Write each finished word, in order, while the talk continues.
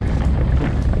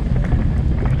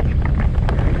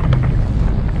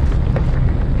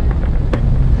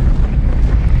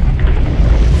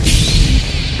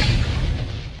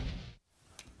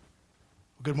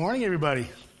Morning, everybody.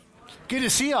 Good to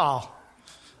see y'all.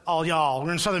 All y'all.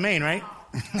 We're in Southern Maine, right?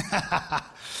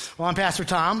 Well, I'm Pastor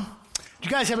Tom. Did you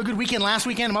guys have a good weekend last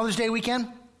weekend, Mother's Day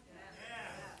weekend?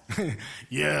 Yeah.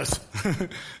 Yes.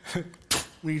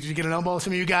 Did you get an elbow,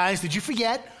 some of you guys? Did you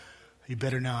forget? You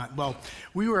better not. Well,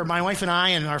 my wife and I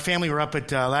and our family were up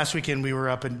at, last weekend, we were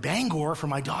up in Bangor for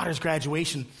my daughter's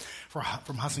graduation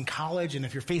from Hudson College. And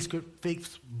if you're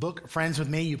Facebook friends with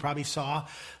me, you probably saw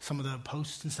some of the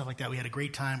posts and stuff like that. We had a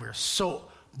great time. We were so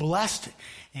blessed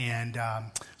and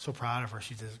so proud of her.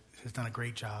 She has done a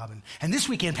great job. And this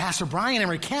weekend, Pastor Brian and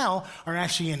Raquel are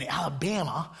actually in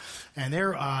Alabama, and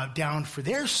they're down for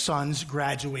their son's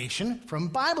graduation from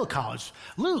Bible college.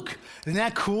 Luke, isn't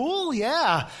that cool?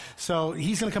 Yeah. So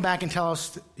he's going to come back and tell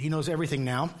us he knows everything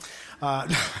now.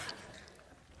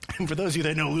 And for those of you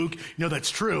that know Luke, you know that's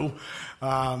true.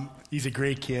 He's a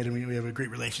great kid, and we have a great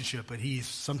relationship, but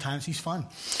sometimes he's fun.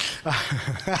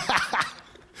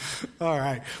 All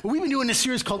right. Well, we've been doing this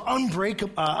series called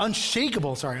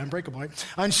Unshakable. Right?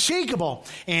 Unshakable.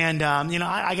 And,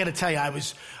 I got to tell you, I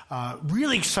was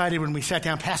really excited when we sat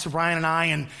down, Pastor Brian and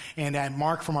I and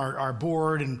Mark from our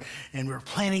board, and we were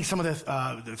planning some of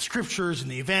the scriptures and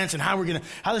the events and how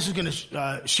this is going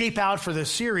to shape out for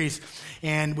this series.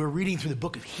 And we're reading through the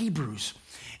book of Hebrews.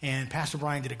 And Pastor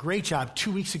Brian did a great job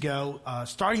 2 weeks ago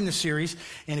starting the series.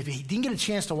 And if you didn't get a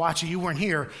chance to watch it, you weren't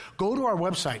here, go to our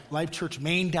website,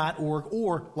 lifechurchmaine.org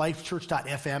or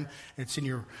lifechurch.fm. It's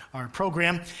in our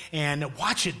program. And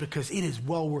watch it because it is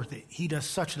well worth it. He does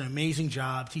such an amazing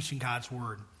job teaching God's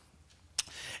Word.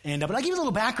 But I give you a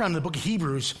little background on the book of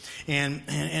Hebrews.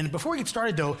 And before we get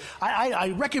started, though,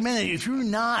 I recommend that if you're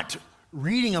not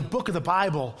reading a book of the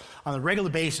Bible on a regular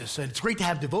basis. And it's great to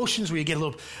have devotions where you get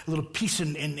a little piece,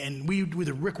 and we do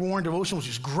the Rick Warren devotion, which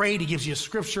is great. He gives you a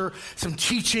scripture, some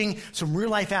teaching, some real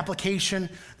life application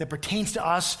that pertains to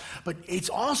us. But it's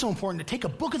also important to take a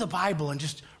book of the Bible and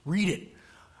just read it.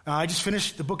 I just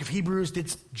finished the book of Hebrews,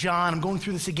 did John. I'm going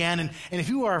through this again. And if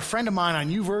you are a friend of mine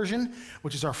on YouVersion,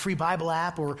 which is our free Bible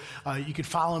app, or you could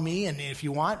follow me, and if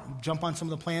you want, jump on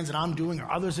some of the plans that I'm doing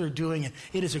or others are doing. And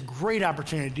it is a great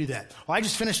opportunity to do that. Well, I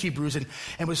just finished Hebrews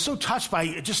and was so touched by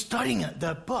just studying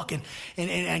the book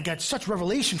and got such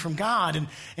revelation from God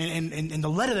and the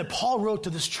letter that Paul wrote to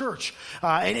this church.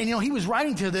 He was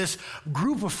writing to this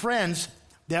group of friends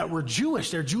that were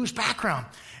Jewish, their Jewish background.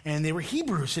 And they were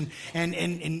Hebrews, and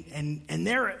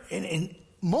they're in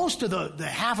most of the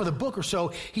half of the book or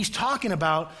so, he's talking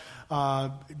about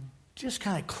just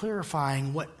kind of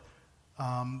clarifying what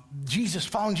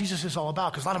following Jesus is all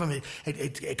about. Because a lot of them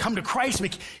had come to Christ,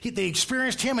 they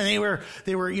experienced Him, and they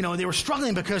were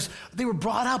struggling because they were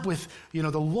brought up with the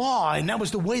law, and that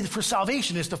was the way for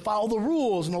salvation, is to follow the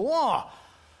rules and the law.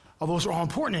 All those are all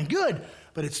important and good,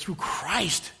 but it's through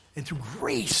Christ and through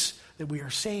grace that we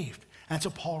are saved. And that's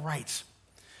what Paul writes.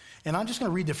 And I'm just going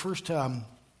to read the first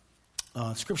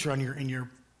scripture in your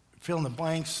fill in the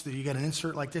blanks. You got an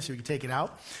insert like this, so you can take it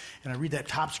out. And I read that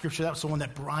top scripture. That was the one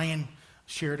that Brian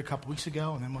shared a couple weeks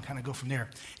ago, and then we'll kind of go from there.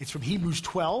 It's from Hebrews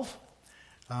 12,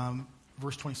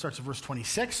 verse 20, starts at verse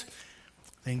 26.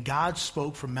 Then God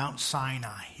spoke from Mount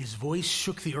Sinai. His voice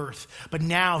shook the earth. But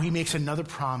now He makes another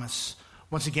promise.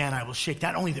 Once again, I will shake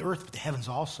not only the earth, but the heavens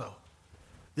also.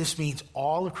 This means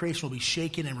all of creation will be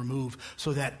shaken and removed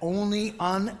so that only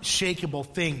unshakable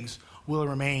things will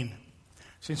remain.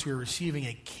 Since we are receiving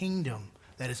a kingdom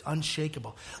that is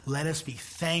unshakable, let us be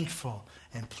thankful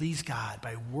and please God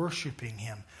by worshiping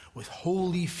Him with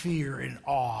holy fear and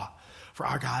awe, for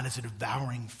our God is a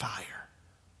devouring fire.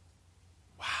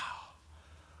 Wow.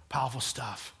 Powerful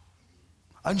stuff.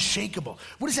 Unshakable.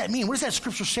 What does that mean? What is that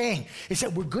scripture saying? It's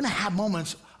that we're going to have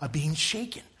moments of being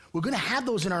shaken. We're going to have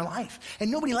those in our life.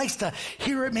 And nobody likes to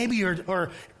hear it maybe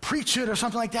or preach it or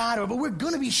something like that, but we're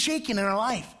going to be shaken in our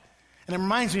life. And it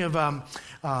reminds me of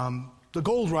the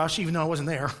gold rush, even though I wasn't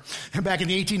there, back in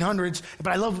the 1800s.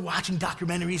 But I love watching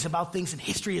documentaries about things in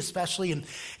history especially.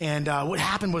 And what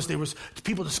happened was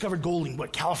people discovered gold in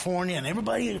California, and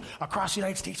everybody across the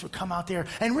United States would come out there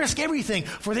and risk everything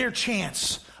for their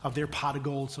chance of their pot of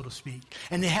gold, so to speak.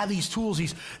 And they have these tools,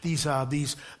 these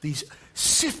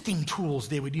sifting tools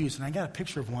they would use. And I got a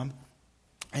picture of one.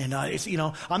 And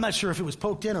I'm not sure if it was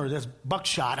poked in or that's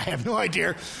buckshot. I have no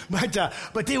idea.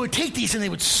 But they would take these and they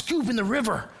would scoop in the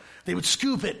river. They would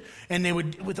scoop it, and they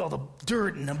would, with all the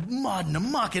dirt and the mud and the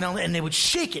muck and they would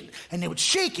shake it, and they would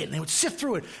shake it, and they would sift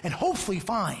through it, and hopefully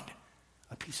find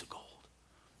a piece of gold.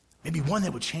 Maybe one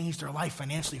that would change their life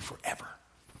financially forever.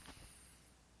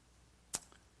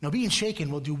 Now, being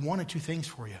shaken will do one of two things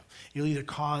for you. It'll either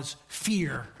cause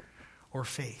fear or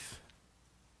faith.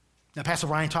 Now, Pastor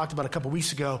Ryan talked about a couple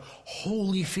weeks ago,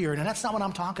 holy fear. Now, that's not what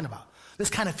I'm talking about. This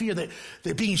kind of fear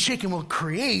that being shaken will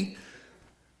create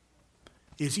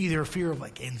is either a fear of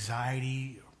like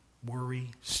anxiety,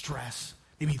 worry, stress,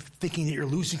 maybe thinking that you're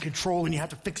losing control and you have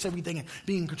to fix everything and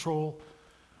be in control,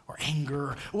 or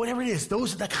anger, or whatever it is.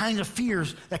 Those are the kinds of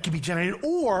fears that can be generated.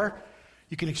 Or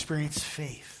you can experience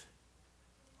faith,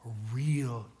 a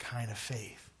real kind of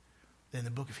faith that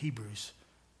the book of Hebrews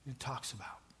it talks about.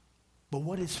 But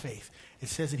what is faith? It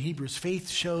says in Hebrews, faith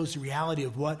shows the reality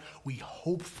of what we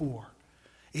hope for.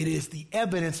 It is the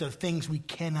evidence of things we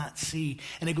cannot see.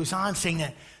 And it goes on saying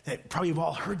that probably you've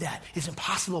all heard that. It's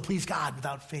impossible to please God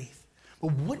without faith.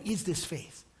 But what is this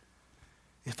faith?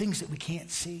 The things that we can't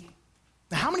see.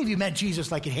 Now, how many of you met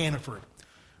Jesus like at Hannaford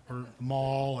or the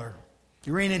mall, or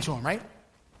you ran into him, right?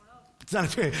 It's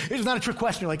not a trick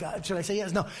question. You're like, should I say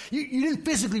yes? No. You didn't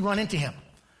physically run into him.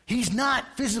 He's not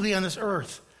physically on this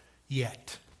earth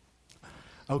yet.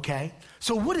 Okay?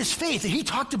 So what is faith? And he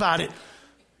talked about it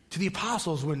to the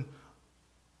apostles when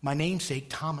my namesake,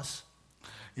 Thomas,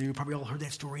 you probably all heard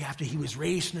that story, after he was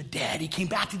raised from the dead, he came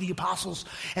back to the apostles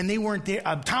and they weren't there.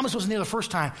 Thomas wasn't there the first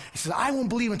time. He said, I won't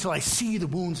believe until I see the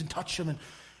wounds and touch them.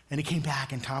 And he came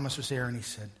back and Thomas was there and he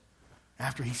said,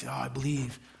 after he said, I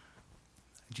believe,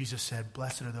 Jesus said,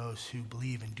 blessed are those who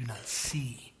believe and do not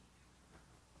see.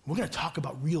 We're going to talk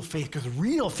about real faith, because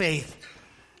real faith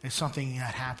is something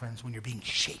that happens when you're being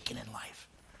shaken in life.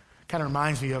 Kind of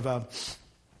reminds me of a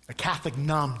Catholic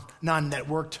nun that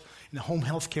worked in the home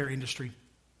health care industry.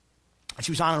 And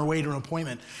she was on her way to an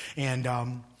appointment, and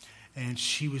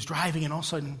she was driving, and all of a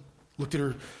sudden looked at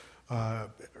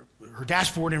her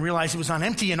dashboard and realized it was on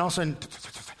empty, and all of a sudden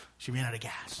she ran out of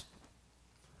gas.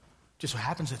 Just so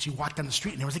happens that she walked down the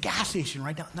street, and there was a gas station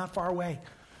right down, not far away.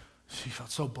 She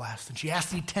felt so blessed, and she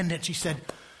asked the attendant, she said,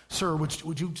 sir,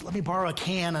 would you let me borrow a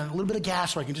can and a little bit of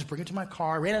gas so I can just bring it to my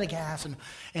car? I ran out of gas,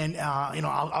 and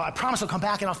I promise I'll come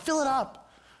back and I'll fill it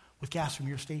up with gas from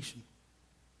your station.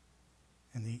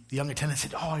 And the young attendant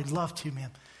said, oh, I'd love to,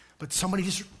 ma'am. But somebody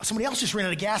else just ran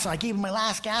out of gas, and I gave him my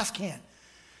last gas can.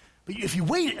 But if you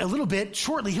wait a little bit,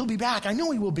 shortly he'll be back. I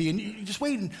know he will be, and you just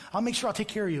wait, and I'll make sure I'll take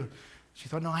care of you. She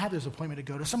thought, no, I have this appointment to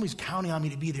go to. Somebody's counting on me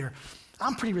to be there.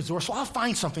 I'm pretty resourceful. I'll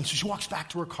find something. So she walks back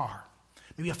to her car.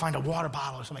 Maybe I'll find a water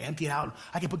bottle or something, empty it out.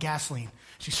 I can put gasoline.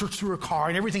 She searched through her car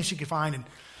and everything she could find, and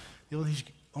the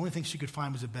only thing she could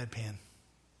find was a bedpan.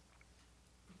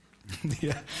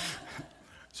 Yeah.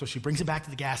 So she brings it back to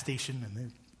the gas station,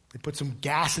 and they put some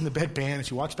gas in the bedpan, and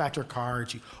she walks back to her car, and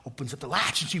she opens up the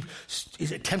latch, and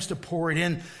she attempts to pour it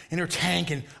in her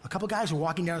tank, and a couple guys were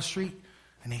walking down the street,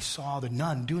 and they saw the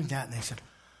nun doing that, and they said,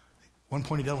 one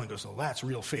pointed the other one goes, oh, that's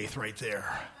real faith right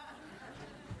there.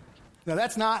 Now,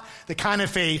 that's not the kind of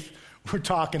faith we're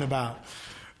talking about.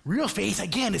 Real faith,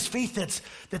 again, is faith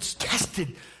that's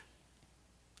tested,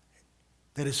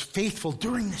 that is faithful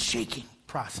during the shaking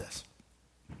process.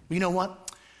 You know what?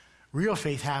 Real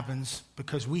faith happens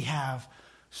because we have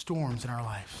storms in our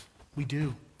life. We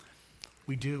do.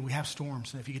 We have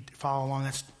storms. And if you could follow along,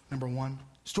 that's number one.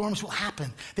 Storms will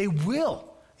happen. They will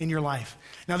in your life.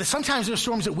 Now, sometimes there are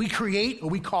storms that we create or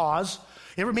we cause.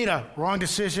 You ever made a wrong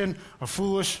decision, a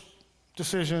foolish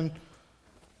decision?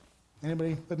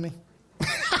 Anybody with me?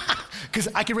 Because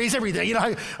I can raise everything. You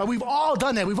know, we've all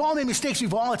done that. We've all made mistakes.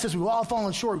 We've all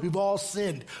fallen short. We've all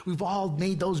sinned. We've all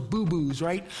made those boo-boos,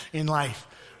 right, in life.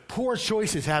 Poor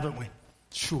choices, haven't we?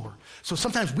 Sure. So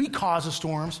sometimes we cause the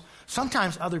storms.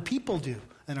 Sometimes other people do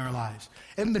in our lives.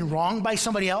 Ever been wronged by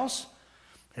somebody else?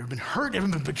 Ever been hurt? Ever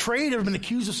been betrayed? Ever been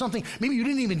accused of something maybe you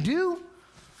didn't even do?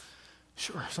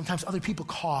 Sure. Sometimes other people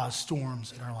cause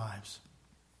storms in our lives.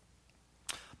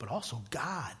 But also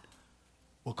God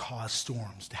will cause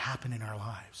storms to happen in our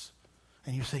lives.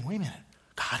 And you're saying, wait a minute,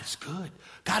 God is good.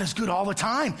 God is good all the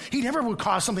time. He never would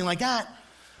cause something like that.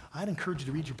 I'd encourage you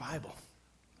to read your Bible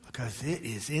because it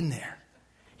is in there.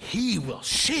 He will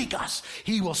shake us.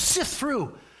 He will sift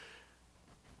through.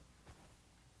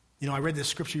 You know, I read this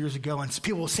scripture years ago, and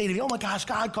people will say to me, oh my gosh,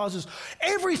 God causes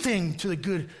everything to the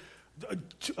good,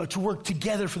 to work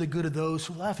together for the good of those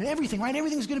who love him. Everything, right?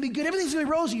 Everything's going to be good. Everything's going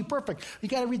to be rosy, perfect. You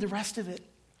got to read the rest of it.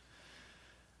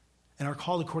 And are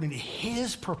called according to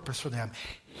his purpose for them.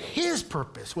 His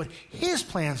purpose, what his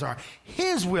plans are.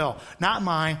 His will, not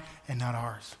mine and not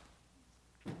ours.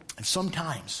 And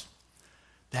sometimes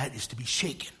that is to be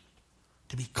shaken,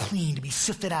 to be cleaned, to be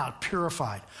sifted out,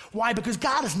 purified. Why? Because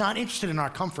God is not interested in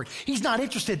our comfort. He's not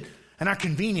interested in our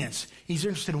convenience. He's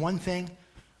interested in one thing,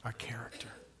 our character.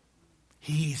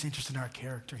 He's interested in our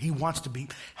character. He wants to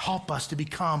help us to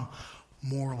become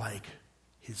more like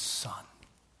his son,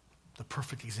 the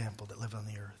perfect example that lived on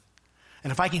the earth.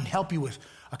 And if I can help you with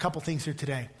a couple things here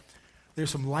today, there's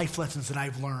some life lessons that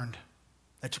I've learned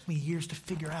that took me years to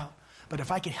figure out. But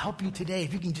if I can help you today,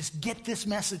 if you can just get this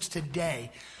message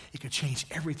today, it could change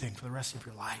everything for the rest of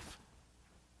your life.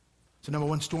 So number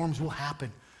one, storms will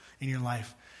happen in your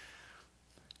life.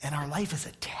 And our life is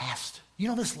a test. You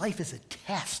know, this life is a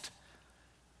test.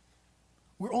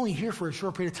 We're only here for a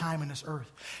short period of time on this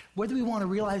earth. Whether we want to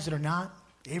realize it or not,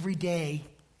 every day,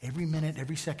 every minute,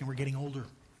 every second, we're getting older.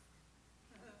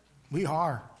 We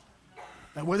are.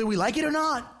 Now, whether we like it or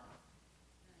not,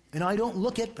 and I don't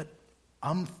look it, but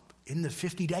I'm in the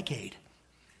 50 decade.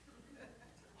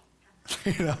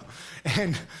 You know,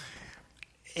 and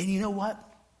you know what?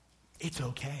 It's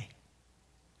okay.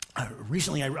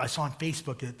 Recently, I saw on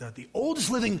Facebook that the oldest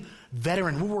living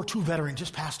veteran, World War II veteran,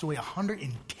 just passed away,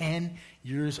 110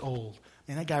 years old.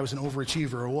 Man, that guy was an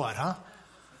overachiever or what, huh?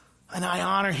 And I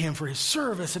honor him for his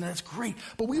service, and that's great.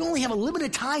 But we only have a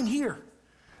limited time here.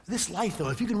 This life, though,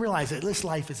 if you can realize that this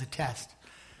life is a test.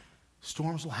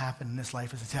 Storms will happen, and this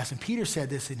life is a test. And Peter said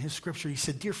this in his scripture. He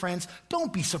said, dear friends,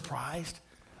 don't be surprised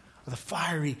of the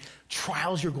fiery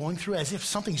trials you're going through as if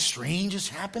something strange is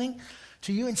happening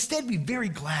to you. Instead, be very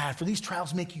glad, for these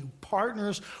trials make you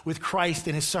partners with Christ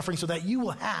in his suffering so that you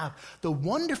will have the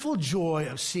wonderful joy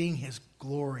of seeing his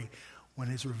glory when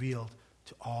it is revealed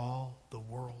to all the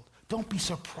world. Don't be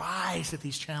surprised at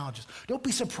these challenges. Don't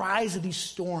be surprised at these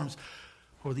storms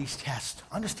or these tests.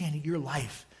 Understand that your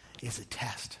life is a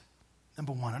test.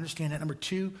 Number one, understand that. Number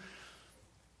two,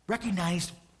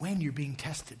 recognize when you're being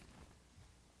tested.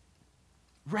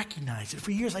 Recognize it.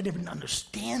 For years, I didn't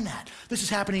understand that. This is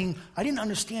happening. I didn't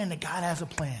understand that God has a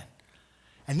plan.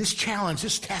 And this challenge,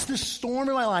 this test, this storm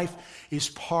in my life is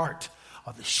part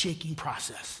of the shaking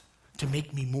process to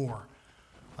make me more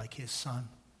like his son.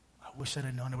 I wish I'd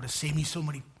have known. It would have saved me so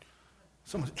much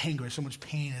anger, so much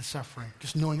pain and suffering.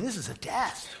 Just knowing this is a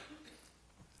test.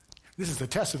 This is the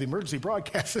test of the emergency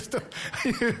broadcast system.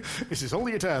 This is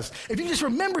only a test. If you just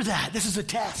remember that, this is a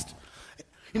test.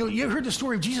 You know, you ever heard the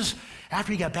story of Jesus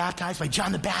after he got baptized by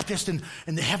John the Baptist and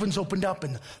the heavens opened up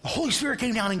and the Holy Spirit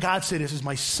came down and God said, this is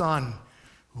my son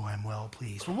who I'm well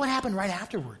pleased. Well, what happened right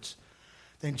afterwards?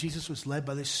 Then Jesus was led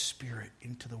by the Spirit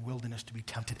into the wilderness to be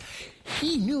tempted.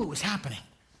 He knew it was happening.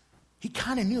 He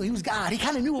kind of knew. He was God. He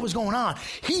kind of knew what was going on.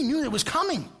 He knew it was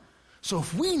coming. So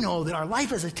if we know that our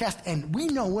life is a test and we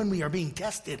know when we are being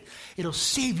tested, it'll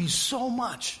save you so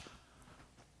much.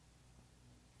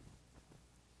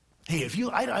 Hey,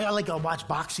 I like to watch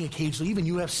boxing occasionally, even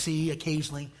UFC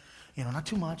occasionally. You know, not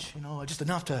too much, you know, just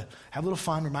enough to have a little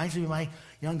fun. Reminds me of my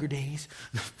younger days.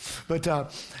 But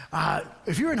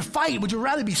if you're in a fight, would you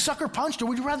rather be sucker punched or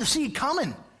would you rather see it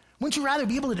coming? Wouldn't you rather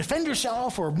be able to defend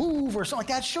yourself or move or something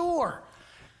like that? Sure.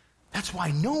 That's why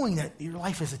knowing that your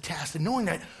life is a test and knowing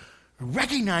that,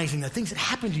 recognizing that things that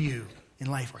happen to you in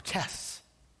life are tests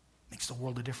makes the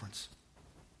world a difference.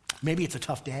 Maybe it's a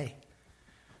tough day.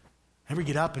 Ever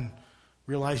get up and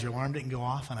realize your alarm didn't go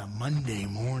off on a Monday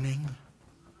morning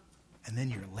and then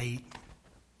you're late?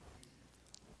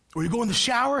 Or you go in the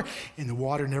shower and the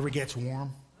water never gets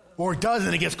warm. Or it does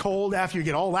and it gets cold after you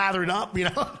get all lathered up,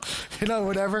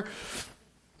 whatever.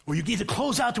 Or you get the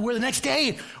clothes out to wear the next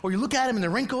day, or you look at them and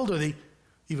they're wrinkled, or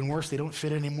even worse, they don't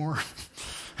fit anymore.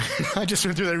 I just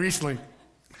went through that recently.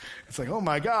 It's like, oh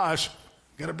my gosh,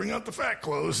 got to bring out the fat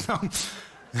clothes.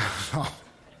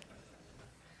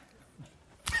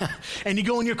 And you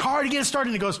go in your car to get it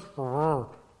started and it goes,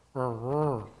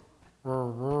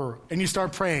 and you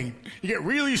start praying. You get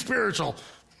really spiritual.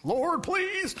 Lord,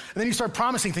 please. And then you start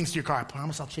promising things to your car. I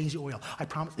promise I'll change the oil. I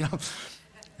promise.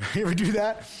 You ever do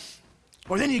that?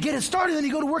 Or then you get it started, then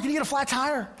you go to work and you get a flat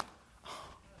tire.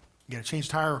 You got to change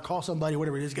the tire or call somebody,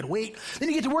 whatever it is, you got to wait. Then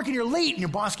you get to work and you're late and your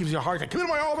boss gives you a hard time. Come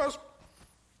into my office.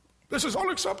 This is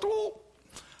unacceptable.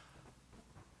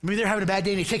 Maybe they're having a bad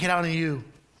day and they take it out on you.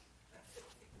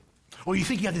 Or you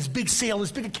think you have this big sale,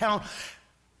 this big account,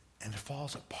 and it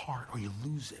falls apart or you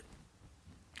lose it.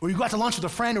 Or you go out to lunch with a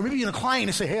friend, or maybe you're a client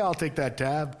and say, hey, I'll take that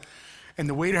tab. And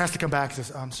the waiter has to come back and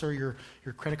says, sir, your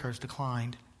credit card's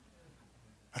declined.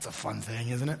 That's a fun thing,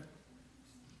 isn't it?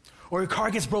 Or your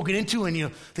car gets broken into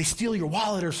and they steal your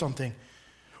wallet or something.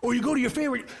 Or you go to your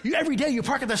favorite, every day you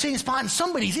park at the same spot and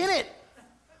somebody's in it.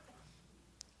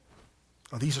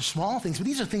 Well, these are small things, but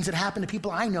these are things that happen to people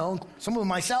I know, some of them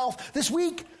myself. This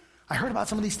week, I heard about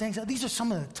some of these things. These are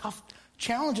some of the tough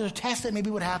challenges or tests that maybe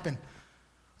would happen.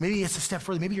 Maybe it's a step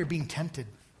further. Maybe you're being tempted.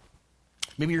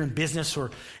 Maybe you're in business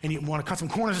and you want to cut some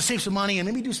corners to save some money and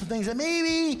maybe do some things that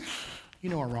maybe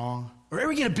are wrong. Or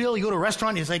ever get a bill, you go to a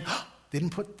restaurant and it's like, oh, they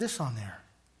didn't put this on there.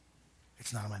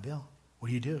 It's not on my bill. What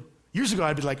do you do? Years ago,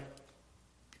 I'd be like,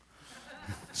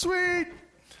 Sweet.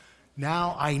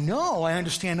 Now I know, I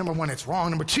understand, number one, it's wrong.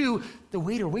 Number two, the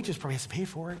waiter or waitress probably has to pay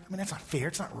for it. I mean, that's not fair.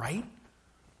 It's not right.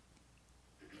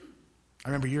 I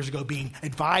remember years ago being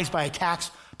advised by a tax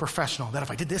professional that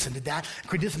if I did this and did that,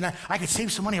 could this and that, I could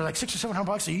save some money, like $600 or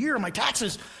 $700 a year on my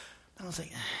taxes. And I was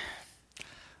like,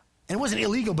 and it wasn't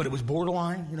illegal, but it was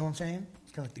borderline. You know what I'm saying?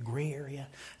 It's kind of like the gray area.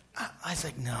 I was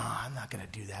like, no, I'm not going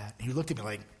to do that. And he looked at me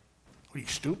like, what, are you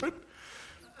stupid?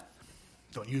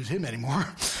 Don't use him anymore.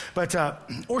 But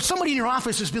or somebody in your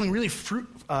office is feeling really,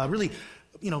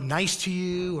 nice to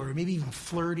you, or maybe even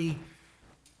flirty,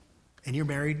 and you're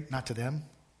married, not to them.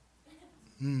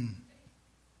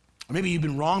 Or maybe you've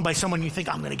been wronged by someone and you think,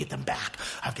 I'm going to get them back.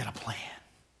 I've got a plan.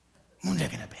 When's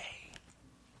that going to be?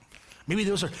 Maybe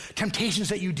those are temptations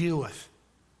that you deal with.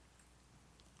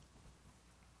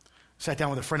 Sat down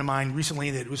with a friend of mine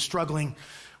recently that was struggling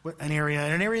with an area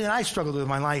that I struggled with in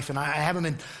my life. And I haven't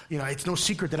been, it's no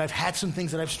secret that I've had some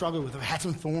things that I've struggled with. I've had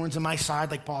some thorns in my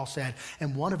side, like Paul said.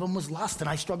 And one of them was lust. And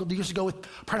I struggled years ago with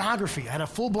pornography. I had a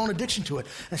full-blown addiction to it.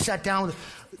 And I sat down with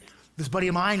this buddy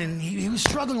of mine, and he was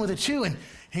struggling with it too. And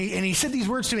he said these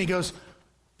words to me. He goes,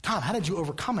 Tom, how did you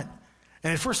overcome it?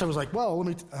 And at first I was like, well,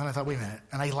 and I thought, wait a minute.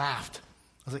 And I laughed.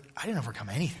 I was like, I didn't overcome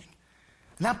anything.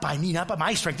 Not by me, not by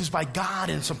my strength. This is by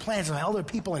God and some plans and other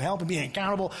people and help and being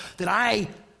accountable, that I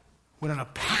went on a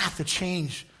path to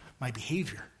change my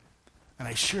behavior. And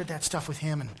I shared that stuff with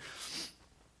him.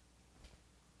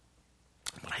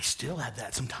 But I still have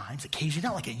that sometimes. Occasionally,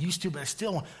 not like I used to, but I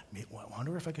still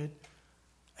wonder if I could.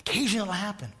 Occasionally it'll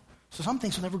happen. So some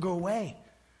things will never go away.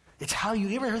 It's how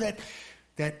you ever heard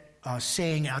that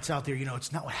saying out there,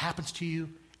 it's not what happens to you,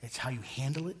 it's how you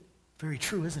handle it. Very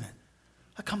true, isn't it?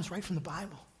 That comes right from the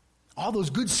Bible. All those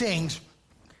good sayings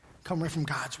come right from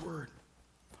God's word.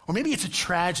 Or maybe it's a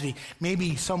tragedy.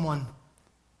 Maybe someone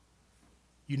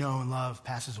you know and love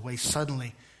passes away suddenly.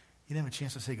 You didn't have a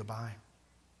chance to say goodbye.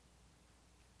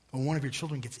 Or one of your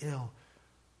children gets ill,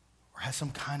 or has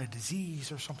some kind of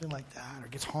disease or something like that, or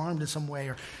gets harmed in some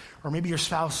way, or maybe your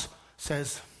spouse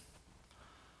says,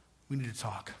 we need to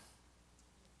talk.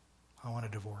 I want a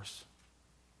divorce.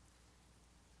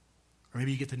 Or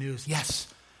maybe you get the news,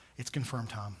 yes, it's confirmed,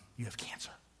 Tom, you have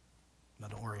cancer. No,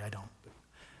 don't worry, I don't.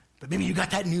 But maybe you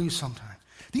got that news sometime.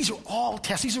 These are all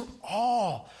tests. These are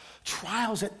all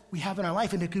trials that we have in our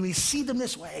life. And if we see them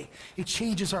this way, it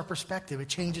changes our perspective. It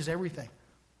changes everything.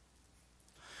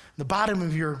 The bottom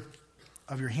of your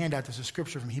handout, there's a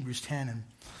scripture from Hebrews 10. And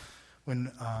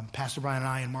when Pastor Brian and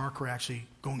I and Mark were actually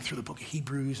going through the book of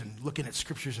Hebrews and looking at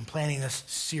scriptures and planning this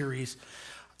series,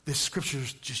 this scripture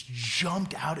just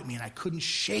jumped out at me, and I couldn't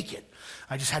shake it.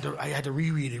 I had to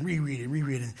reread it,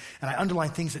 and I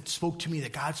underlined things that spoke to me,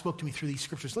 that God spoke to me through these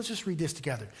scriptures. Let's just read this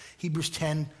together. Hebrews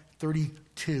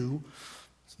 10:32.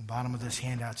 It's the bottom of this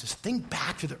handout. It says, think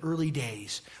back to the early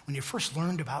days when you first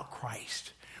learned about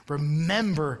Christ.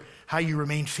 Remember how you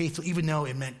remained faithful, even though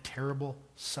it meant terrible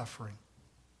suffering.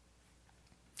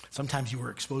 Sometimes you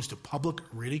were exposed to public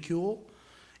ridicule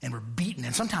and were beaten.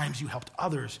 And sometimes you helped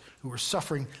others who were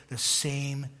suffering the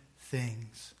same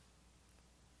things.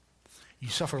 You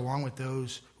suffered along with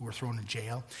those who were thrown in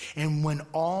jail. And when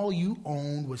all you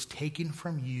owned was taken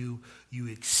from you,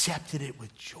 you accepted it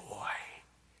with joy.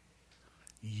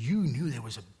 You knew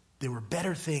there were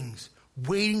better things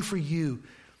waiting for you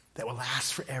that will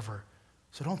last forever.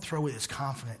 So don't throw away this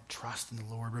confident trust in the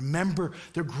Lord. Remember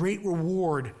the great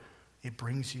reward it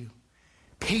brings you.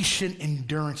 Patient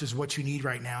endurance is what you need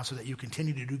right now so that you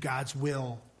continue to do God's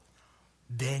will.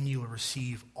 Then you will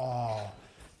receive all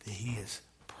that he has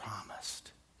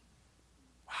promised.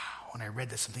 Wow, when I read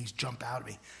this, some things jump out at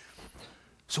me.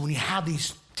 So when you have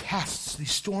these tests,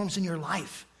 these storms in your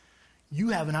life, you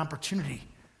have an opportunity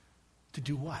to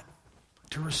do what?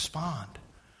 To respond.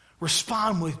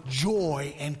 Respond with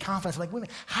joy and confidence. Like, wait a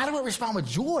minute, how do I respond with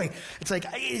joy? It's like,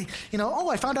 I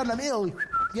found out I'm ill.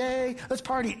 Yay, let's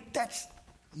party. That's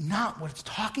not what it's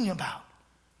talking about.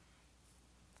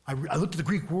 I looked at the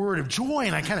Greek word of joy,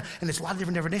 and and there's a lot of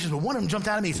different definitions, but one of them jumped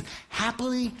out at me. It's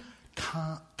happily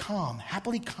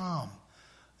calm.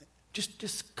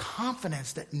 Just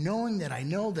confidence, that knowing that I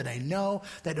know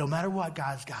that no matter what,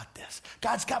 God's got this.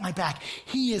 God's got my back.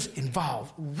 He is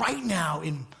involved right now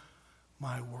in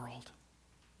my world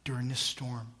during this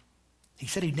storm. He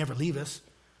said he'd never leave us.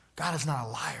 God is not a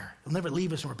liar. He'll never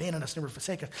leave us nor abandon us, never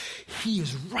forsake us. He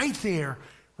is right there,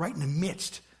 right in the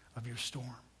midst of your storm.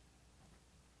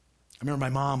 I remember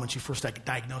my mom when she first got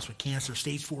diagnosed with cancer,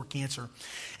 stage 4 cancer,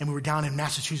 and we were down in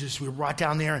Massachusetts. We were brought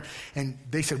down there, and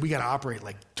they said, we got to operate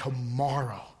like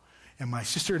tomorrow. And my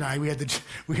sister and I, we had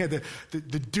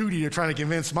the duty of trying to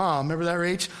convince Mom, remember that,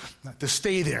 Rach? To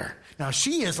stay there. Now,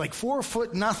 she is like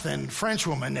 4'0" French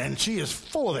woman, and she is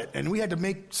full of it. And we had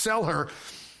to sell her,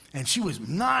 and she was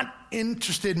not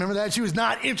interested, remember that? She was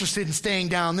not interested in staying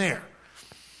down there.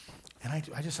 And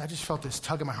I just felt this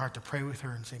tug in my heart to pray with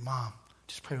her and say, Mom,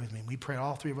 just pray with me. And we prayed,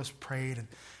 all three of us prayed, and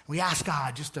we asked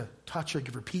God just to touch her,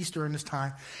 give her peace during this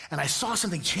time. And I saw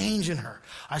something change in her.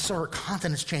 I saw her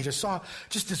confidence change. I saw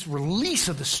just this release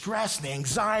of the stress and the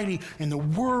anxiety and the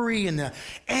worry and the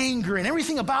anger and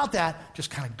everything about that just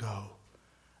kind of go.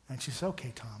 And she said,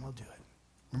 okay, Tom, I'll do it.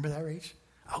 Remember that, Rach?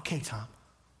 Okay, Tom,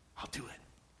 I'll do it.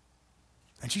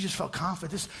 And she just felt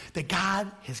confident that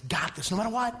God has got this no matter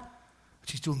what.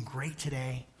 She's doing great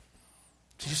today.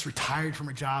 She just retired from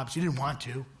her job. She didn't want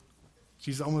to.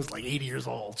 She's almost like 80 years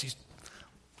old. She's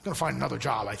going to find another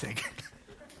job, I think.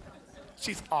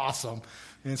 She's awesome.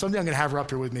 And someday I'm going to have her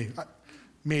up here with me.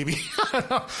 Maybe. I don't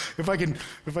know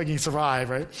if I can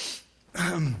survive, right?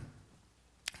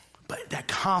 But that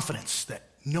confidence, that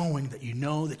knowing that you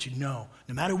know,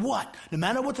 no matter what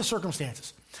the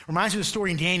circumstances. Reminds me of the story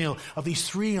in Daniel of these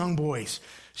three young boys,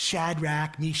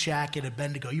 Shadrach, Meshach, and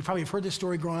Abednego. You probably have heard this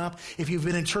story growing up if you've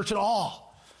been in church at all.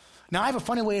 Now, I have a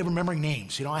funny way of remembering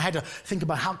names. I had to think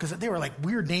about how, because they were like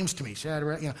weird names to me.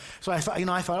 Shadrach, So I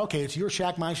thought, okay, it's your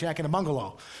shack, my shack, and a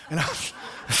bungalow. And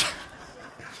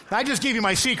I just gave you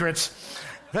my secrets.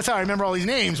 That's how I remember all these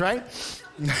names, right?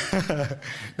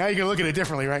 Now you can look at it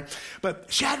differently, right?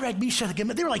 But Shadrach, Meshach,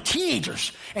 they were like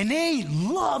teenagers, and they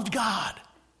loved God.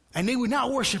 And they would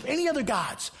not worship any other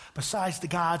gods besides the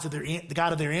God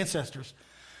of their ancestors,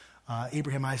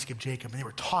 Abraham, Isaac, and Jacob. And they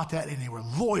were taught that, and they were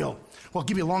loyal. Well, I'll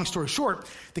give you a long story short.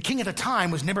 The king at the time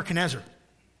was Nebuchadnezzar.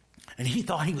 And he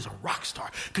thought he was a rock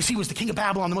star because he was the king of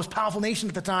Babylon, the most powerful nation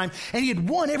at the time. And he had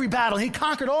won every battle. He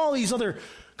conquered all these other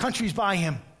countries by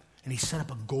him. And he set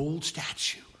up a gold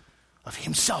statue of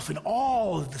himself in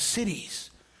all of the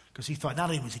cities because he thought not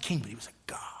only was he king, but he was a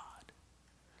god.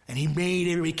 And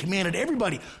he commanded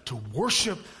everybody to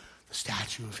worship the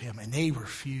statue of him. And they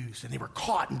refused. And they were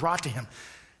caught and brought to him.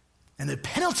 And the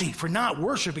penalty for not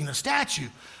worshiping the statue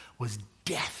was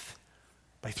death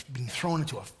by being thrown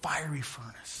into a fiery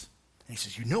furnace. And he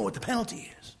says, you know what the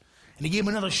penalty is. And he gave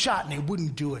them another shot, and they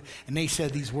wouldn't do it. And they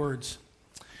said these words.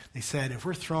 They said, if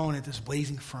we're thrown at this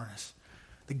blazing furnace,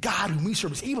 the God whom we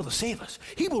serve is able to save us.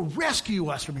 He will rescue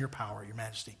us from your power, your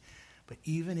majesty. But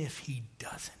even if he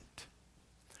doesn't,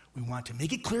 we want to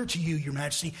make it clear to you, your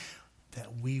majesty, that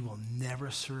we will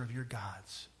never serve your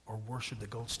gods or worship the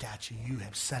gold statue you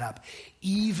have set up,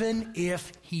 even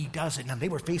if he doesn't. Now, they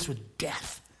were faced with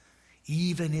death.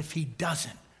 Even if he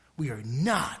doesn't, we are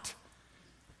not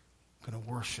going to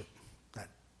worship that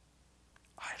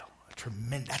idol.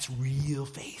 That's real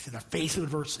faith in the face of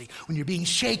adversity. When you're being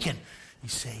shaken, you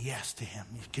say yes to him.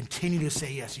 You continue to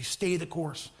say yes. You stay the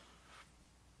course.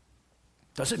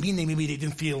 Doesn't mean maybe they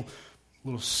didn't feel a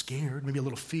little scared, maybe a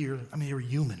little fear. I mean, they were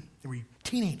human. They were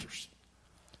teenagers.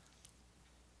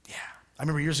 Yeah. I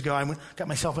remember years ago, got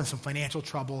myself in some financial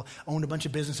trouble, owned a bunch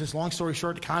of businesses. Long story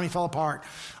short, the economy fell apart.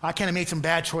 I kind of made some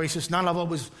bad choices. None of it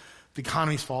was the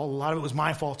economy's fault. A lot of it was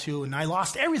my fault, too. And I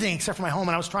lost everything except for my home.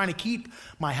 And I was trying to keep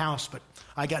my house, but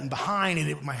I got behind,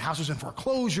 and my house was in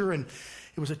foreclosure. And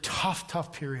it was a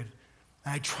tough period.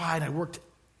 And I tried. I worked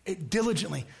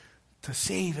diligently to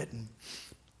save it.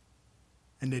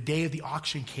 And the day of the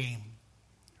auction came.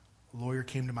 A lawyer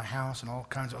came to my house, and all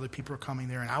kinds of other people were coming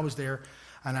there, and I was there,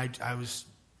 and I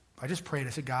just prayed.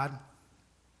 I said, God,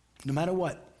 no matter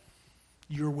what,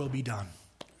 your will be done.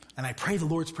 And I pray the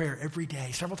Lord's Prayer every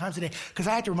day, several times a day, because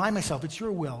I had to remind myself, it's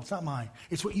your will, it's not mine.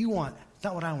 It's what you want, it's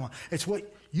not what I want. It's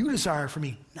what you desire for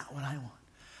me, not what I want.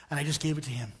 And I just gave it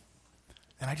to him.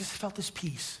 And I just felt this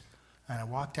peace. And I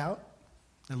walked out,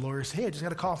 and the lawyer said, hey, I just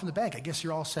got a call from the bank. I guess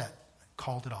you're all set. I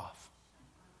called it off.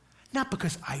 Not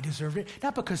because I deserved it,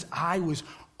 not because I was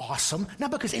awesome, not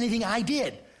because anything I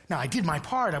did. Now, I did my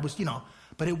part,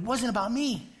 but it wasn't about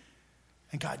me.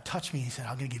 And God touched me, and he said,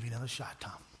 I'm going to give you another shot,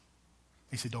 Tom.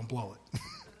 He said, don't blow it.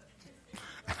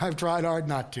 I've tried hard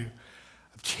not to.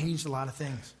 I've changed a lot of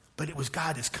things. But it was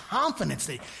God, his confidence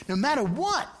that no matter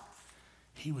what,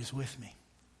 he was with me.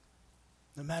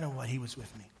 No matter what, he was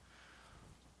with me.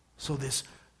 So this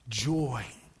joy,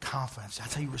 confidence,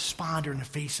 that's how you respond in the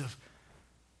face of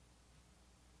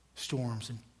storms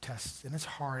and tests. And it's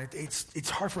hard. It's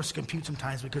hard for us to compute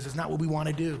sometimes because it's not what we want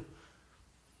to do.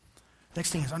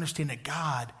 Next thing is understand that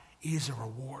God is a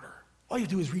rewarder. All you have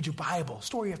to do is read your Bible,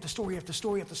 story after story after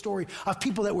story after story of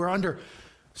people that were under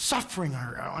suffering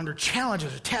or under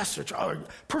challenges or tests or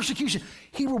persecution.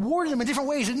 He rewarded them in different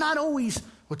ways, and not always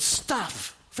with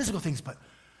stuff, physical things, but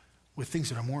with things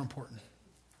that are more important,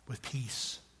 with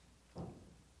peace,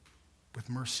 with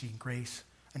mercy and grace,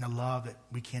 and a love that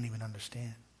we can't even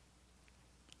understand.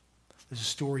 There's a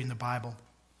story in the Bible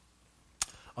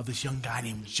of this young guy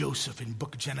named Joseph in the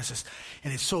book of Genesis,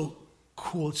 and it's so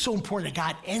cool. It's so important that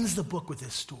God ends the book with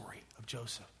this story of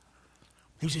Joseph.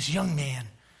 He was this young man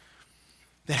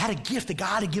that had a gift that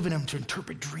God had given him to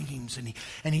interpret dreams,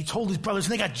 and he told his brothers,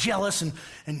 and they got jealous,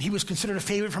 and he was considered a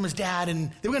favorite from his dad,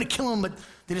 and they were going to kill him, but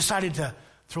they decided to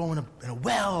throw him in a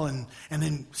well and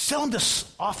then sell him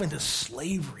off into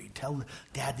slavery, tell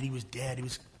dad that he was dead, he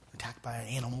was attacked by an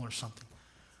animal or something.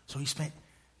 So he spent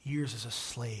years as a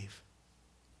slave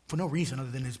for no reason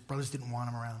other than his brothers didn't want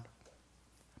him around.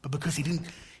 But because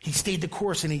he stayed the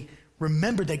course, and he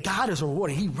remembered that God is a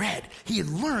rewarder. He had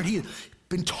learned, he had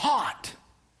been taught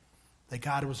that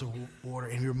God was a rewarder,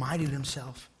 and he reminded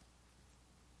himself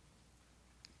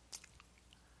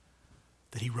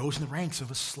that he rose in the ranks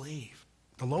of a slave.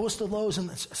 The lowest of lows in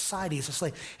society is a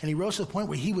slave. And he rose to the point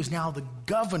where he was now the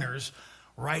governor's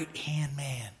right-hand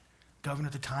man. Governor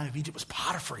at the time of Egypt was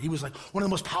Potiphar. He was like one of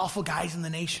the most powerful guys in the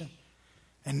nation.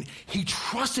 And he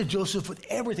trusted Joseph with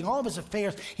everything, all of his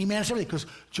affairs. He managed everything because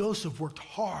Joseph worked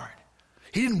hard.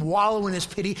 He didn't wallow in his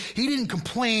pity. He didn't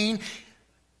complain.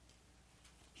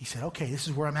 He said, okay, this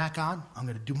is where I'm at, God. I'm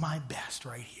going to do my best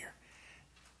right here.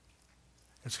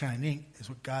 It's kind of neat, is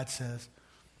what God says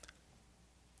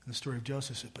in the story of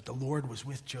Joseph. But the Lord was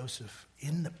with Joseph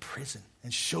in the prison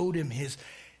and showed him his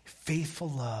faithful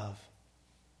love.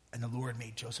 And the Lord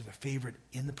made Joseph a favorite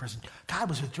in the prison. God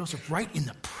was with Joseph right in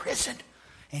the prison.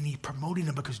 And he promoted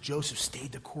him because Joseph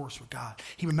stayed the course with God.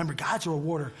 He remembered God's a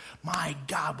rewarder. My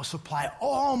God will supply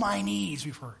all my needs,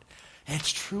 we've heard. And it's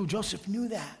true. Joseph knew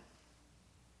that.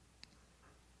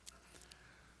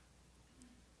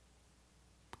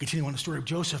 Continuing on the story of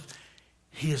Joseph,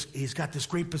 he's got this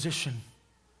great position.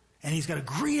 And he's got a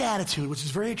great attitude, which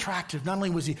is very attractive. Not only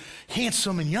was he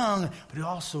handsome and young, but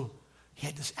he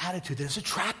had this attitude that is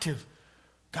attractive.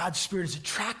 God's Spirit is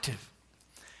attractive.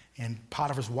 And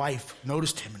Potiphar's wife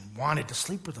noticed him and wanted to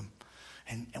sleep with him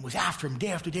and was after him day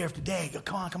after day after day. Go,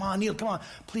 come on, Neil, come on,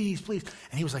 please.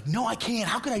 And he was like, no, I can't.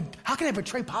 How can I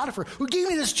betray Potiphar, who gave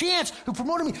me this chance, who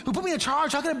promoted me, who put me in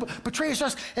charge? How can I betray his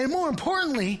trust? And more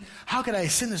importantly, how could I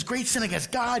sin this great sin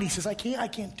against God? He says, I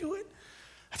can't do it.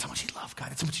 That's how much he loved God.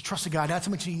 That's how much he trusted God. That's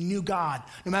how much he knew God.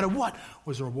 No matter what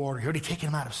was a rewarder. He already taken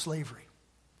him out of slavery.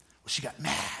 Well, she got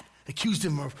mad, accused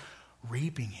him of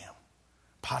raping him.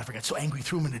 Potiphar got so angry,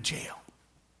 threw him into jail.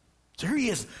 So here he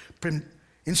is, been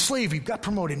enslaved, he got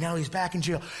promoted, now he's back in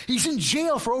jail. He's in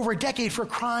jail for over a decade for a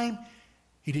crime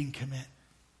he didn't commit.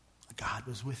 God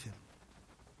was with him.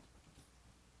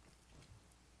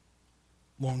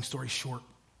 Long story short,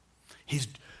 his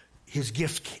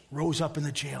gift rose up in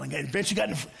the jail and eventually got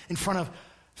in front of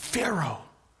Pharaoh,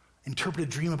 interpreted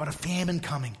a dream about a famine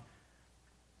coming.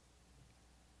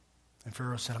 And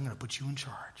Pharaoh said, I'm going to put you in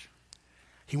charge.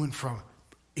 He went from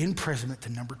imprisonment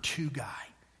to number 2 guy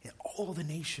in all the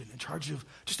nation, in charge of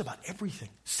just about everything,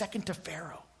 second to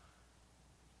Pharaoh.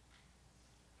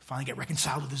 Finally got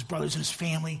reconciled with his brothers and his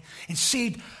family and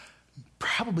saved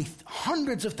probably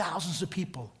hundreds of thousands of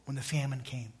people when the famine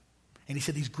came. And he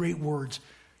said these great words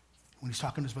when he's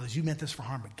talking to his brothers, you meant this for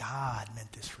harm, but God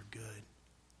meant this for good.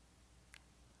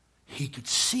 He could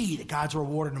see that God's a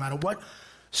rewarder no matter what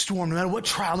storm, no matter what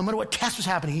trial, no matter what test was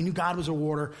happening. He knew God was a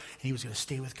rewarder and he was going to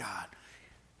stay with God.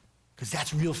 Because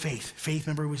that's real faith. Faith,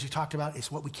 remember, as we talked about,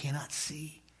 is what we cannot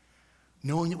see.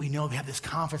 Knowing that we know, we have this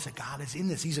confidence that God is in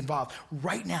this. He's involved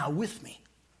right now with me.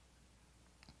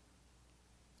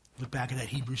 Look back at that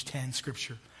Hebrews 10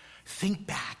 scripture. Think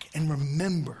back and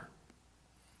remember.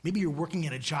 Maybe you're working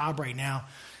at a job right now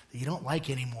that you don't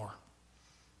like anymore.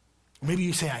 Or maybe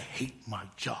you say, I hate my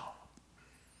job.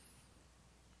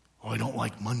 Or I don't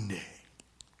like Monday.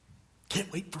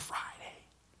 Can't wait for Friday.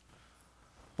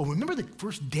 Well, remember the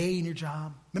first day in your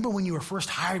job? Remember when you were first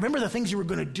hired? Remember the things you were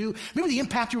going to do? Remember the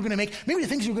impact you were going to make? Maybe the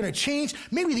things you were going to change?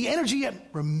 Maybe the energy you had?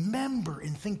 Remember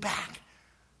and think back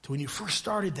to when you first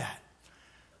started that.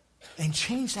 And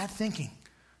change that thinking.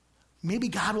 Maybe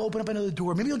God will open up another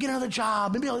door. Maybe you'll get another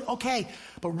job. Maybe okay.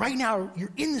 But right now,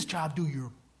 you're in this job. Do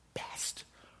your best.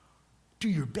 Do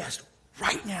your best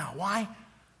right now. Why?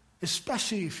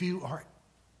 Especially if you are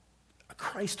a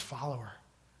Christ follower.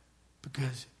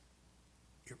 Because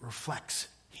it reflects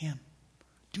him.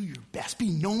 Do your best. Be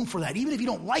known for that. Even if you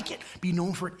don't like it, be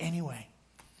known for it anyway.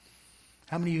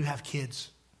 How many of you have kids?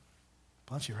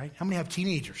 A bunch of you, right? How many have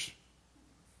teenagers?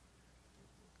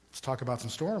 Let's talk about some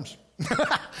storms.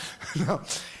 No.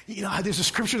 You know, there's a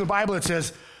scripture in the Bible that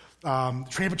says,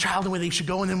 train up a child in the way they should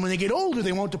go, and then when they get older,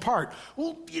 they won't depart.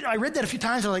 Well, I read that a few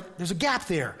times. I'm like, there's a gap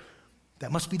there.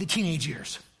 That must be the teenage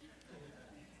years.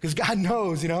 Because God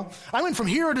knows, I went from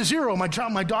 0 to 0. My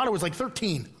daughter was like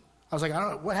 13. I was like, I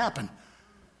don't know, what happened?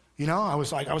 I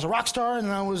was a rock star, and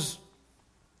then I was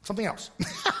something else.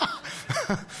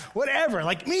 Whatever,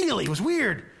 like immediately, it was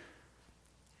weird.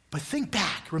 But think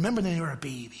back. Remember when they were a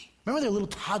baby. Remember they were a little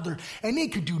toddler, and they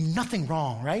could do nothing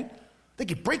wrong, right? They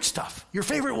could break stuff, your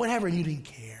favorite whatever, and you didn't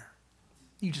care.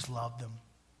 You just loved them.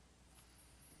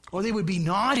 Or they would be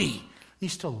naughty. You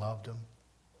still loved them.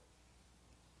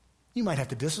 You might have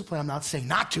to discipline. I'm not saying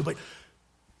not to, but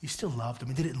you still loved them.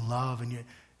 And they didn't love, and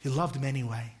you loved them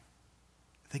anyway.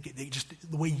 They just,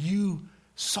 the way you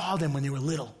saw them when they were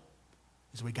little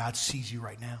is the way God sees you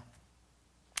right now.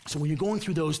 So when you're going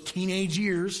through those teenage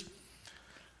years,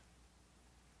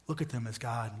 look at them as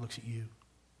God looks at you.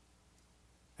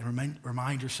 And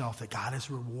remind yourself that God is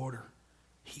a rewarder.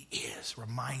 He is.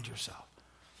 Remind yourself.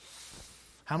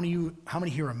 How many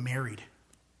here are married?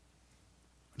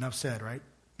 Enough said, right?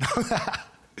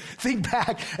 Think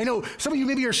back. I know some of you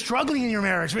maybe are struggling in your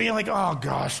marriage. Maybe you're like, oh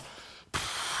gosh,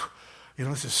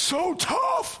 this is so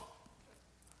tough.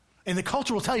 And the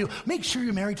culture will tell you, make sure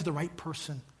you're married to the right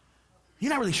person.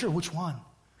 You're not really sure which one.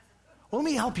 Well, let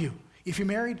me help you. If you're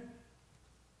married,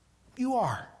 you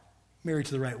are married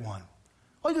to the right one.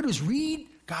 All you got to do is read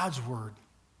God's word.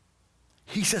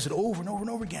 He says it over and over and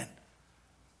over again.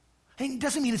 And it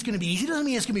doesn't mean it's going to be easy. It doesn't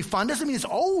mean it's going to be fun. It doesn't mean it's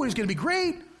always going to be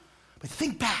great. But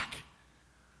think back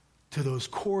to those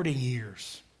courting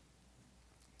years.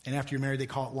 And after you're married, they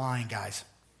call it lying, guys.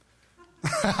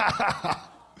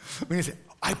 When you say,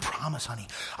 I promise, honey,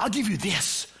 I'll give you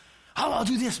this. I'll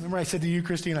do this. Remember I said to you,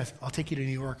 Christine, I'll take you to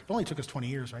New York. It only took us 20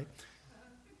 years, right?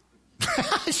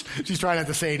 She's trying not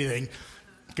to say anything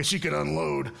because she could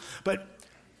unload. But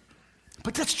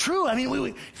that's true. I mean,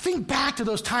 we think back to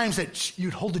those times that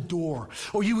you'd hold the door,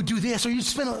 or you would do this, or you'd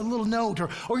spend a little note,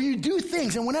 or you do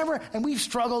things. And and we've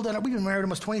struggled, and we've been married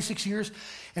almost 26 years,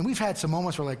 and we've had some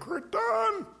moments where we're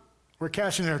done. We're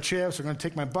cashing our chips. We're going to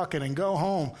take my bucket and go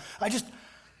home.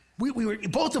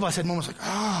 Both of us had moments like,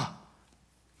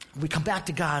 we come back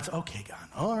to God's, okay, God,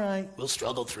 all right, we'll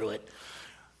struggle through it.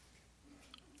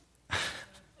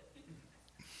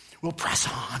 We'll press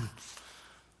on.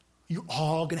 You're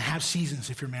all going to have seasons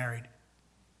if you're married.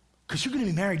 Because you're going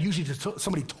to be married usually to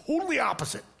somebody totally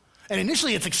opposite. And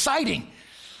initially it's exciting.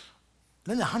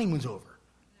 Then the honeymoon's over.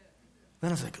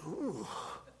 Then it's like, ooh,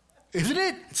 isn't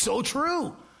it? It's so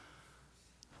true.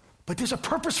 But there's a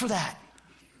purpose for that.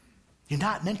 You're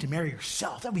not meant to marry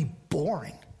yourself. That would be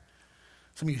boring.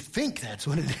 Some of you think that's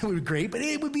what it would be great, but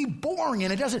it would be boring,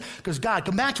 and it doesn't. Because God,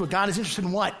 come back to it, God is interested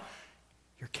in what?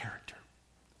 Your character.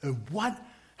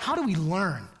 How do we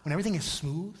learn? When everything is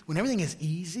smooth? When everything is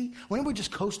easy? When we're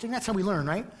just coasting? That's how we learn,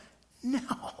 right?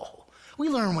 No. We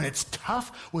learn when it's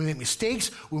tough, when we make mistakes,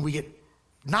 when we get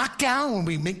knocked down, when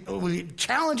we get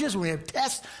challenges, when we have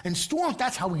tests and storms.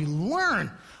 That's how we learn.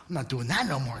 I'm not doing that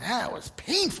no more. That was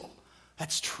painful.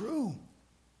 That's true.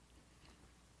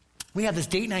 We have this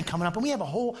date night coming up, and we have a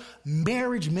whole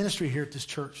marriage ministry here at this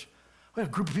church. We have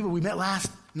a group of people we met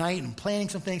last night and planning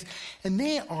some things, and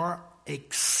they are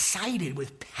excited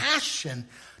with passion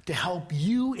to help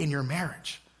you in your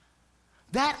marriage.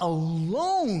 That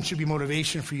alone should be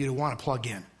motivation for you to want to plug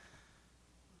in.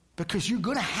 Because you're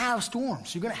going to have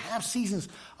storms. You're going to have seasons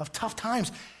of tough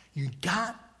times. You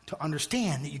got to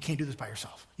understand that you can't do this by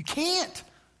yourself. You can't.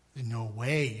 There's no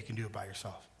way you can do it by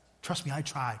yourself. Trust me, I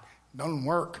tried. It doesn't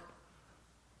work.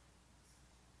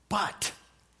 But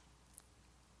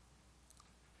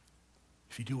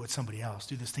if you do it with somebody else,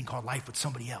 do this thing called life with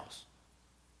somebody else,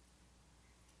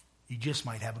 you just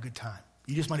might have a good time.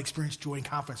 You just might experience joy and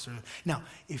confidence. Now,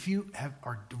 if you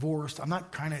are divorced, I'm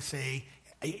not trying to say,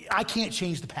 I can't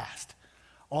change the past.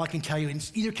 All I can tell you,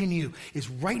 and either can you, is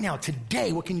right now,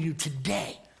 today, what can you do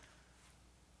today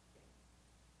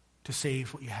to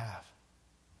save what you have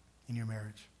in your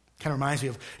marriage? Kind of reminds me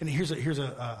of, and here's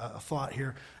a thought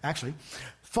here, actually.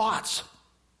 Thoughts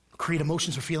create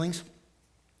emotions or feelings,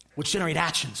 which generate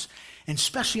actions, and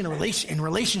especially in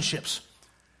relationships.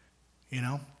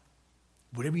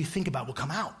 Whatever you think about will come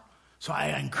out. So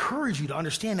I encourage you to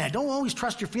understand that. Don't always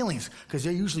trust your feelings, because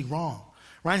they're usually wrong.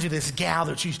 Reminds me of this gal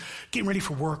that she's getting ready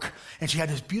for work, and she had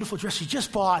this beautiful dress she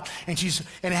just bought, and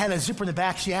it had a zipper in the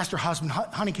back. She asked her husband,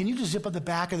 honey, can you just zip up the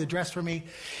back of the dress for me?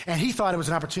 And he thought it was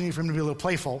an opportunity for him to be a little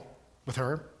playful with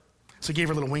her. So he gave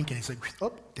her a little wink, and he's like,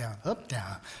 up, down, up,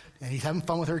 down. And he's having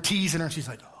fun with her, teasing her, and she's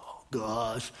like, oh,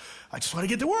 gosh, I just want to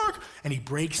get to work. And he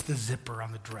breaks the zipper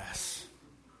on the dress.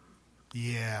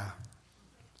 Yeah.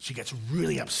 She gets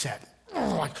really upset.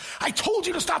 like, I told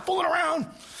you to stop fooling around.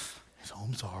 He says, oh,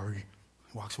 I'm sorry.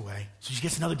 He walks away. So she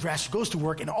gets another dress. She goes to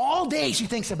work, and all day she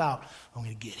thinks about, I'm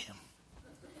going to get him.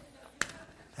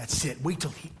 That's it. Wait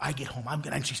till I get home.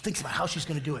 And she thinks about how she's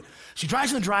going to do it. She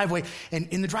drives in the driveway, and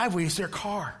in the driveway is their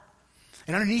car.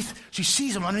 And underneath, she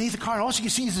sees him underneath the car, and all she can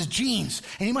see is his jeans.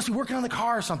 And he must be working on the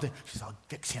car or something. She says, I'll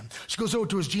fix him. She goes over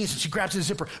to his jeans, and she grabs his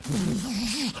zipper.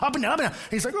 Up and down, up and down.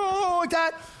 And he's like, oh, like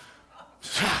that.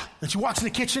 Then she walks in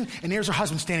the kitchen, and there's her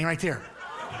husband standing right there.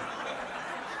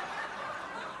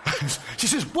 She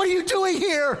says, what are you doing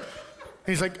here? And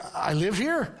he's like, I live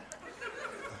here.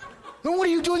 Then what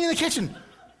are you doing in the kitchen?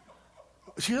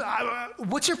 She says,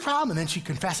 what's your problem? And then she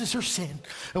confesses her sin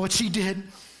and what she did.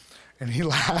 And he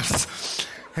laughs.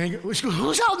 And she goes,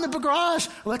 who's out in the garage?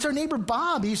 Well, that's our neighbor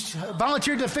Bob. He's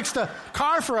volunteered to fix the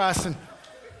car for us. And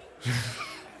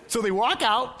so they walk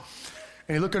out,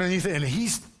 and they look underneath it, and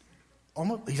he's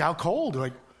out cold. They're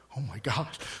like, oh my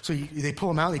gosh. So they pull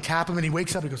him out, they tap him, and he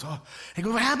wakes up. He goes, oh. He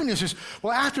goes, what happened? He says,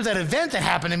 well, after that event that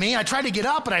happened to me, I tried to get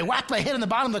up, and I whacked my head on the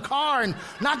bottom of the car and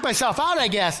knocked myself out, I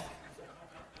guess.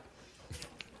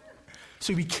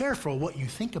 So be careful what you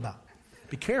think about.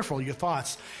 Be careful your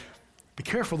thoughts. Be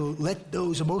careful to let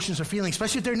those emotions or feelings,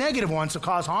 especially if they're negative ones, to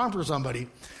cause harm for somebody,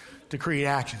 to create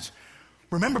actions.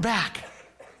 Remember back.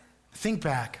 Think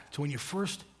back to when you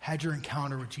first had your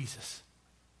encounter with Jesus.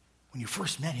 When you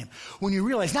first met him. When you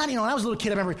realized, when I was a little kid,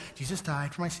 I remember, Jesus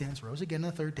died for my sins, rose again on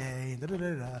the third day. Da, da,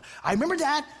 da, da. I remember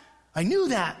that. I knew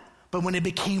that. But when it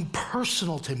became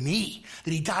personal to me,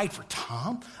 that he died for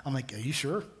Tom, I'm like, are you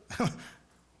sure?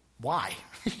 Why?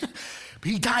 But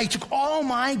he died, he took all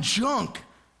my junk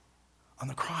on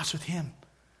the cross with him,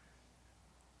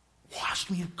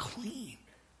 washed me clean,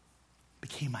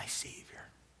 became my Savior.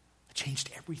 It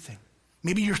changed everything.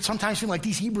 Maybe you're sometimes feeling like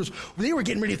these Hebrews, they were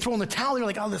getting ready to throw in the towel. They were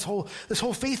like, oh, this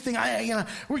whole faith thing,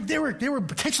 they were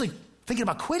potentially thinking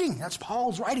about quitting. That's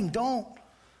Paul's writing, don't.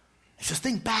 He says,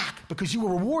 think back, because you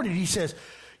were rewarded. He says,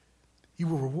 you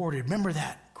were rewarded. Remember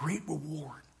that great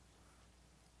reward.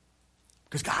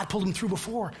 Because God pulled him through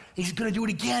before. He's going to do it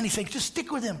again. He's saying, just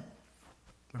stick with him.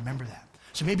 Remember that.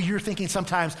 So maybe you're thinking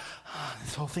sometimes,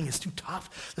 this whole thing is too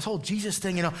tough. This whole Jesus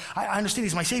thing, I understand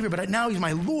he's my Savior, but now he's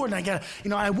my Lord, and I got,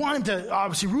 I want him to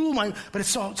obviously rule but it's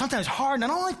sometimes hard, and I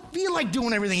don't feel like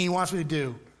doing everything he wants me to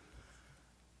do.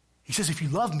 He says, if you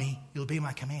love me, you'll obey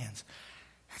my commands.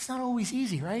 That's not always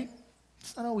easy, right?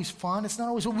 It's not always fun. It's not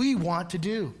always what we want to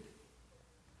do.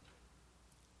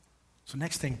 So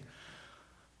next thing,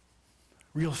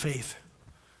 real faith.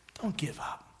 Don't give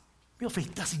up. Real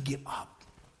faith doesn't give up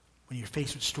when you're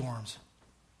faced with storms.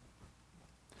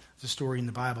 There's a story in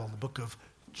the Bible, the book of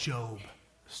Job,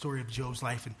 the story of Job's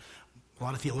life, and a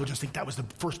lot of theologians think that was the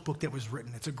first book that was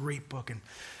written. It's a great book, and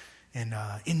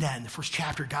in the first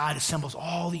chapter, God assembles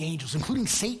all the angels, including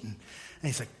Satan, and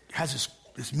he's like, has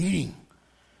this meeting,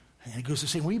 and he goes to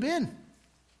say, where you been?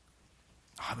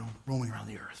 Oh, I've been roaming around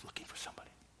the earth looking for somebody.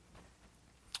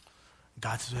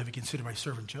 God says, have you considered my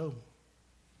servant Job?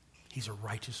 He's a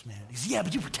righteous man. He says, yeah,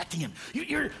 but you're protecting him.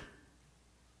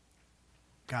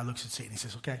 God looks at Satan and he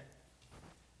says, okay,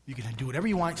 you can do whatever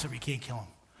you want except you can't kill him.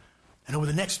 And over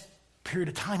the next period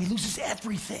of time, he loses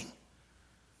everything.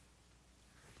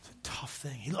 It's a tough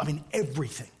thing.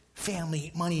 Everything.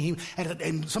 Family, money.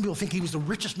 And some people think he was the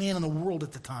richest man in the world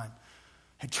at the time.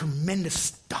 Had tremendous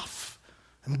stuff.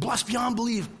 And blessed beyond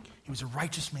belief, he was a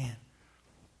righteous man.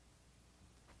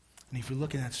 And if you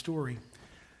look at that story,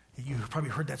 you've probably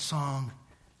heard that song,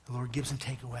 the Lord gives and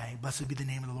take away. Blessed be the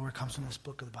name of the Lord, comes from this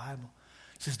book of the Bible.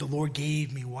 It says, the Lord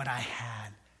gave me what I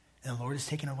had, and the Lord has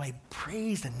taken away.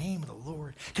 Praise the name of the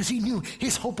Lord. Because he knew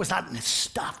his hope was not in his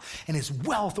stuff and his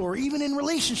wealth or even in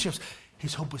relationships.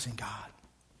 His hope was in God.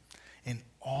 And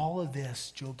all of this,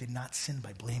 Job did not sin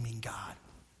by blaming God.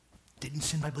 Didn't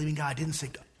sin by blaming God. Didn't say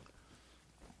God.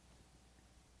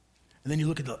 And then you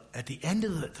look at the end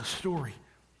of the story.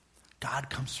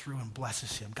 God comes through and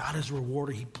blesses him. God is a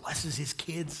rewarder. He blesses his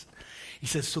kids. He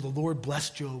says, so the Lord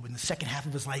blessed Job in the second half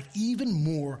of his life even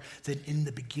more than in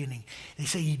the beginning. And they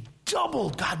say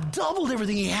God doubled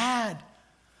everything he had.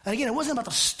 And again, it wasn't about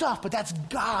the stuff, but that's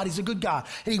God. He's a good God.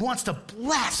 And he wants to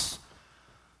bless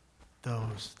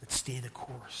those that stay the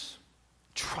course.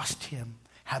 Trust him.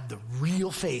 Have the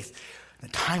real faith. In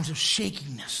the times of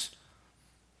shakiness,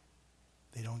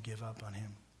 they don't give up on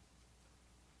him.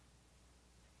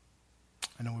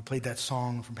 I know we played that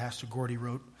song from Pastor Gordy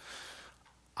wrote,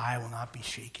 I Will Not Be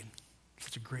Shaken.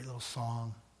 Such a great little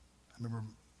song. I remember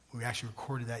we actually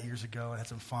recorded that years ago and had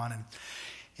some fun.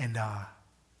 And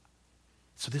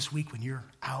so this week when you're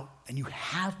out and you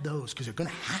have those, because they're going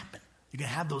to happen. You're going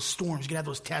to have those storms. You're going to have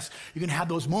those tests. You're going to have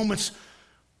those moments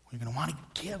You're going to want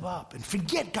to give up and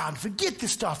forget God and forget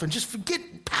this stuff and just forget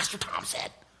Pastor Tom said,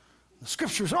 the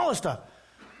scriptures, all this stuff.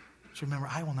 So remember,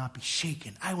 I will not be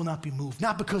shaken. I will not be moved.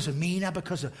 Not because of me, not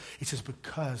because of, it says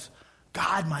because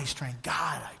God, my strength,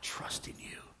 God, I trust in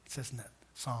you. It says in that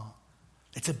song.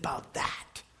 It's about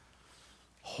that.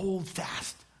 Hold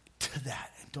fast to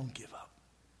that and don't give up.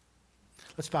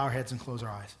 Let's bow our heads and close our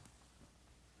eyes.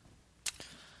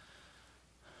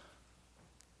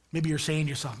 Maybe you're saying to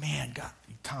yourself, man, God,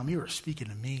 Tom, you were speaking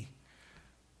to me.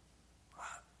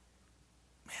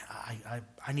 Man,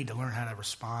 I need to learn how to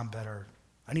respond better.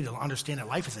 I need to understand that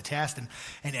life is a test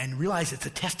and realize it's a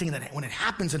testing that when it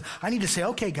happens. And I need to say,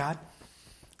 okay, God,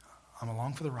 I'm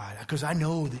along for the ride because I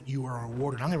know that you are a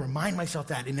rewarder. I'm going to remind myself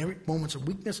that in every moments of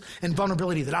weakness and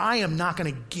vulnerability that I am not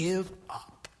going to give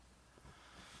up.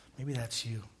 Maybe that's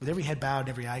you. With every head bowed and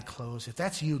every eye closed, if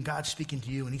that's you and God's speaking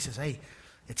to you and he says, hey,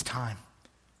 it's time.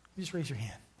 You just raise your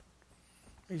hand.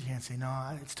 Raise your hand and say,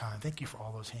 no, it's time. Thank you for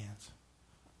all those hands.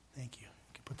 Thank you.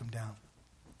 You can put them down.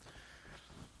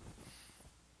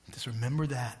 Just remember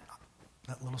that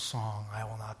little song, I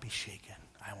will not be shaken.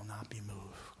 I will not be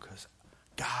moved because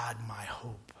God, my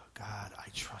hope, God, I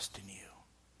trust in you.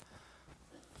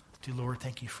 Dear Lord,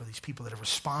 thank you for these people that have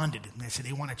responded and they said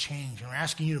they want to change and we're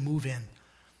asking you to move in.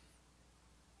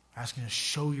 We're asking you to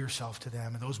show yourself to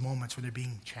them in those moments where they're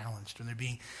being challenged, when they're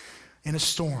being in a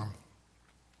storm,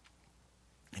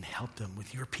 and help them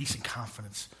with your peace and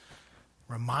confidence.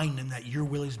 Remind them that your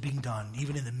will is being done,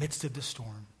 even in the midst of the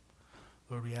storm.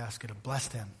 Lord, we ask you to bless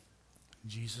them. In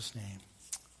Jesus' name,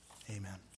 amen.